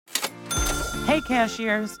Hey,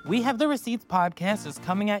 cashiers! We Have the Receipts podcast is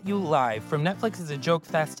coming at you live from Netflix's A Joke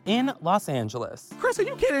Fest in Los Angeles. Chris, are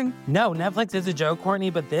you kidding? No, Netflix is a joke, Courtney,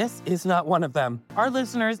 but this is not one of them. Our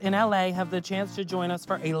listeners in LA have the chance to join us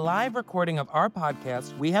for a live recording of our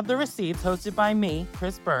podcast, We Have the Receipts, hosted by me,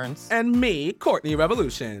 Chris Burns. And me, Courtney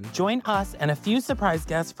Revolution. Join us and a few surprise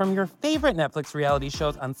guests from your favorite Netflix reality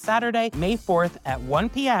shows on Saturday, May 4th at 1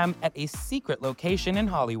 p.m. at a secret location in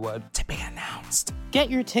Hollywood. To be announced. Get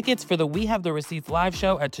your tickets for the We Have the Receipts live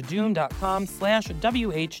show at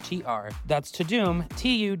tudum.com/WHTR. That's Tudum,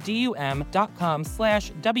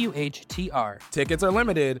 TUDUM.com/WHTR. Tickets are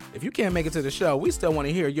limited. If you can't make it to the show, we still want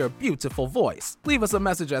to hear your beautiful voice. Leave us a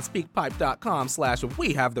message at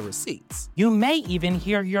speakpipe.com/We Have the Receipts. You may even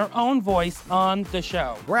hear your own voice on the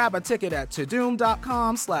show. Grab a ticket at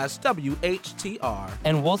tudum.com/WHTR.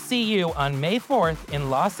 And we'll see you on May 4th in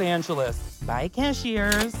Los Angeles. Bye,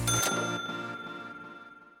 cashiers.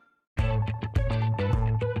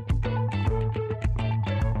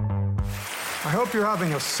 I hope you're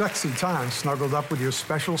having a sexy time snuggled up with your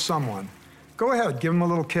special someone. Go ahead, give him a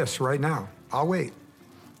little kiss right now. I'll wait.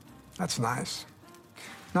 That's nice.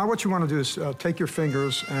 Now what you want to do is take your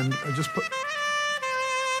fingers and just put...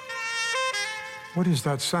 What is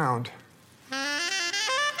that sound?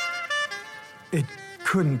 It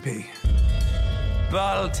couldn't be.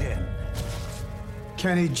 Bolton.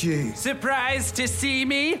 Kenny G. Surprised to see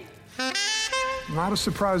me? Not as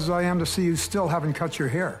surprised as I am to see you still haven't cut your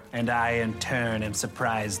hair. And I, in turn, am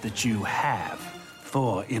surprised that you have.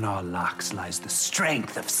 For in our locks lies the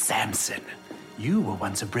strength of Samson. You were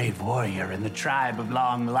once a brave warrior in the tribe of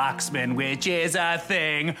Long Locksmen, which is a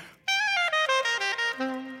thing.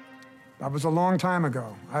 That was a long time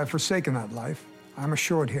ago. I have forsaken that life. I'm a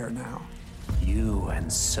short hair now. You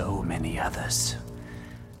and so many others.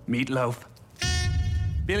 Meatloaf.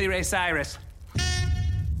 Billy Ray Cyrus.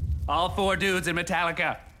 All four dudes in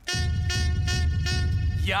Metallica.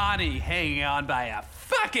 Yanni hanging on by a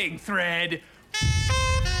fucking thread.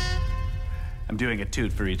 I'm doing a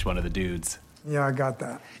toot for each one of the dudes. Yeah, I got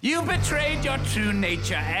that. You betrayed your true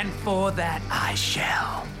nature, and for that I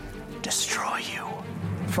shall destroy you.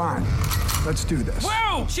 Fine. Let's do this.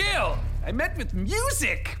 Whoa, chill! I meant with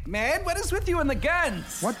music, man. What is with you and the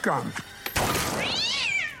guns? What gun?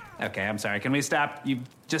 Okay, I'm sorry. Can we stop? You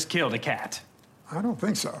just killed a cat. I don't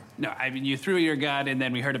think so. No, I mean, you threw your gun, and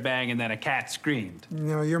then we heard a bang, and then a cat screamed.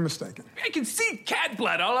 No, you're mistaken. I can see cat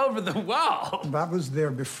blood all over the wall. That was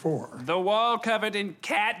there before. The wall covered in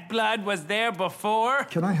cat blood was there before?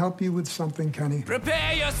 Can I help you with something, Kenny?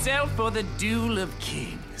 Prepare yourself for the duel of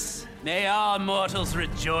kings. May all mortals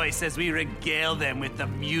rejoice as we regale them with the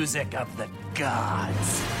music of the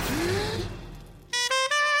gods.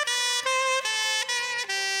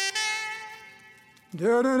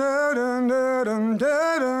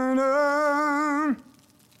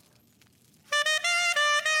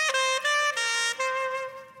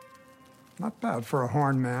 Not bad for a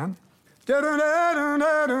horn man.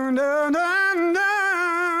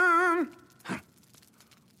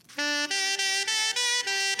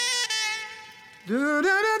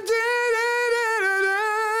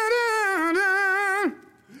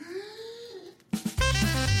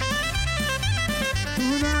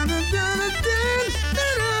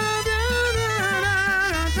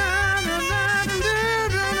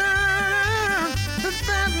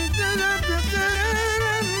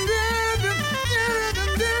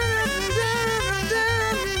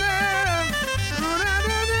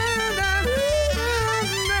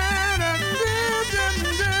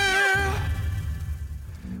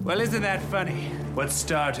 Well, isn't that funny? What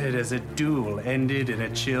started as a duel ended in a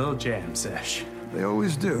chill jam sesh. They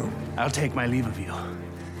always do. I'll take my leave of you.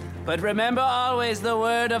 But remember always the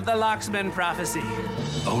word of the Locksman prophecy.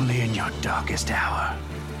 Only in your darkest hour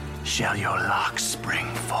shall your locks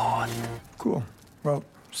spring forth. Cool. Well,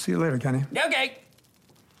 see you later, Kenny. Okay.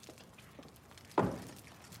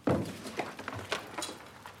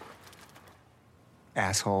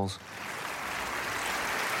 Assholes.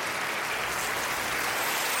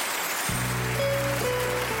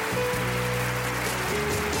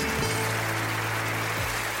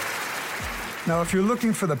 Now, if you're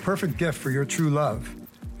looking for the perfect gift for your true love,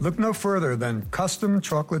 look no further than Custom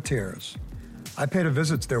Chocolatiers. I paid a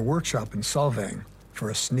visit to their workshop in Solvang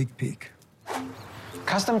for a sneak peek.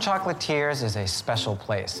 Custom Chocolatiers is a special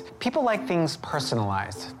place. People like things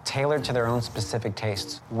personalized, tailored to their own specific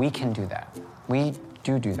tastes. We can do that. We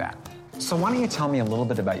do that. So why don't you tell me a little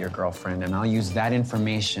bit about your girlfriend, and I'll use that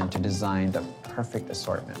information to design the perfect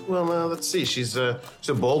assortment. Well, let's see. She's a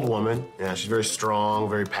bold woman. Yeah, she's very strong,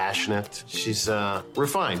 very passionate. She's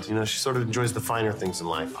refined. You know, she sort of enjoys the finer things in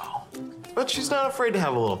life. But she's not afraid to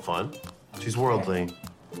have a little fun. She's worldly.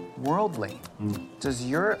 Worldly. Does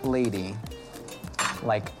your lady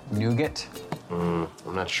like nougat? I'm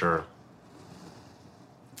not sure.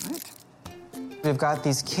 Right. We've got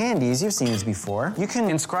these candies. You've seen these before. You can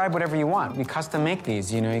inscribe whatever you want. We custom make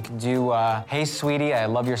these. You know, you can do, hey, sweetie, I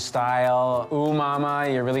love your style. Ooh, mama,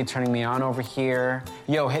 you're really turning me on over here.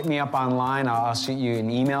 Yo, hit me up online. I'll shoot you an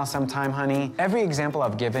email sometime, honey. Every example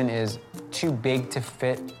I've given is too big to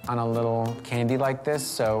fit on a little candy like this,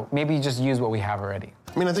 so maybe just use what we have already.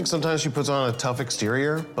 I mean, I think sometimes she puts on a tough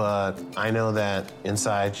exterior, but I know that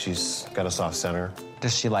inside she's got a soft center.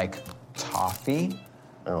 Does she like toffee?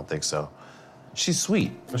 I don't think so. She's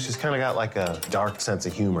sweet. She's kind of got like a dark sense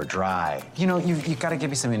of humor, dry. You know, you've got to give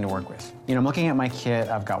me something to work with. You know, I'm looking at my kit.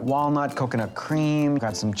 I've got walnut, coconut cream,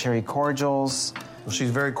 got some cherry cordials. Well, she's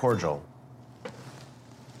very cordial.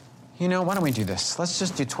 You know, why don't we do this? Let's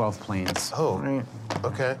just do 12 planes. Oh, Right.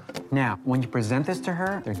 okay. Now, when you present this to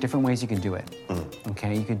her, there are different ways you can do it.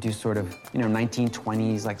 Okay, you could do sort of,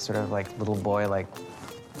 1920s, like sort of like little boy, like,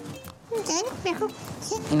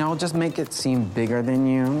 just make it seem bigger than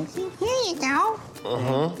you. Here you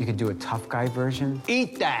go. You could do a tough guy version.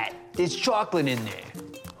 Eat that. There's chocolate in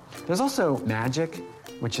there. There's also magic,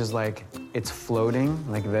 which is like, it's floating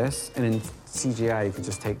like this, and in CGI, you could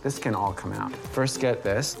just take, this can all come out. First get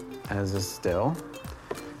this as a still,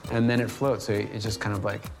 and then it floats, so it's just kind of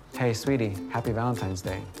like, hey, sweetie, happy Valentine's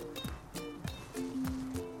Day.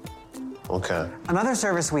 Okay. Another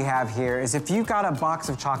service we have here is if you got a box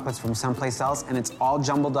of chocolates from someplace else and it's all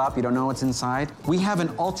jumbled up, you don't know what's inside, we have an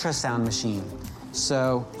ultrasound machine.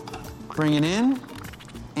 So bring it in,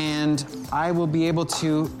 and I will be able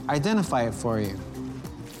to identify it for you.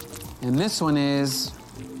 And this one is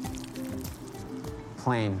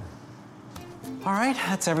plain. All right,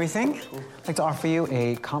 that's everything. I'd like to offer you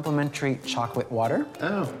a complimentary chocolate water.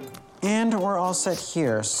 Oh. And we're all set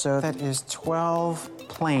here. So that is 12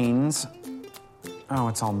 planes. Oh,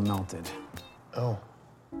 it's all melted. Oh.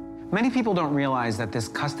 Many people don't realize that this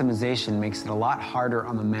customization makes it a lot harder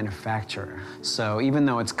on the manufacturer. So even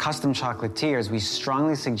though it's custom chocolatiers, we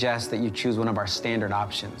strongly suggest that you choose one of our standard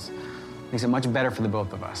options. Makes it much better for the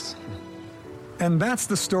both of us. And that's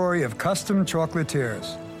the story of Custom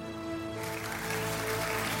Chocolatiers.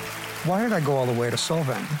 Why did I go all the way to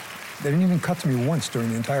Solvang? They didn't even cut to me once during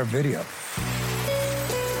the entire video.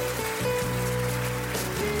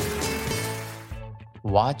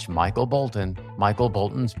 Watch Michael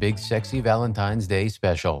Bolton's Big Sexy Valentine's Day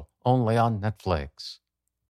special, only on Netflix.